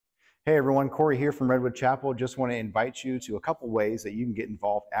Hey everyone, Corey here from Redwood Chapel. Just want to invite you to a couple ways that you can get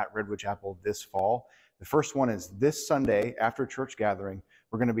involved at Redwood Chapel this fall. The first one is this Sunday after church gathering,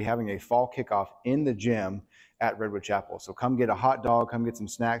 we're going to be having a fall kickoff in the gym at Redwood Chapel. So come get a hot dog, come get some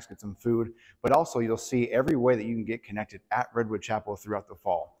snacks, get some food, but also you'll see every way that you can get connected at Redwood Chapel throughout the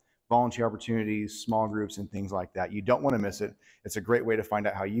fall. Volunteer opportunities, small groups, and things like that. You don't want to miss it. It's a great way to find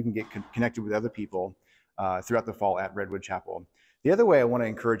out how you can get connected with other people throughout the fall at Redwood Chapel. The other way I want to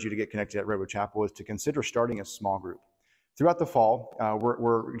encourage you to get connected at Redwood Chapel is to consider starting a small group. Throughout the fall,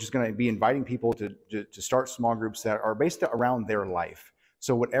 we're just going to be inviting people to start small groups that are based around their life.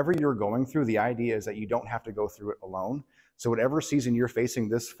 So whatever you're going through, the idea is that you don't have to go through it alone. So whatever season you're facing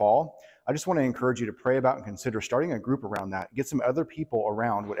this fall, I just want to encourage you to pray about and consider starting a group around that. Get some other people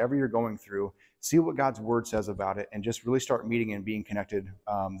around whatever you're going through, see what God's word says about it, and just really start meeting and being connected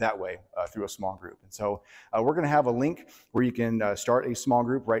that way through a small group. And so we're going to have a link where you can start a small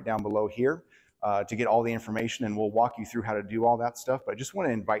group right down below here to get all the information, and we'll walk you through how to do all that stuff. But I just want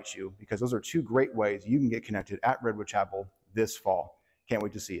to invite you because those are two great ways you can get connected at Redwood Chapel this fall. Can't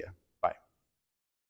wait to see you.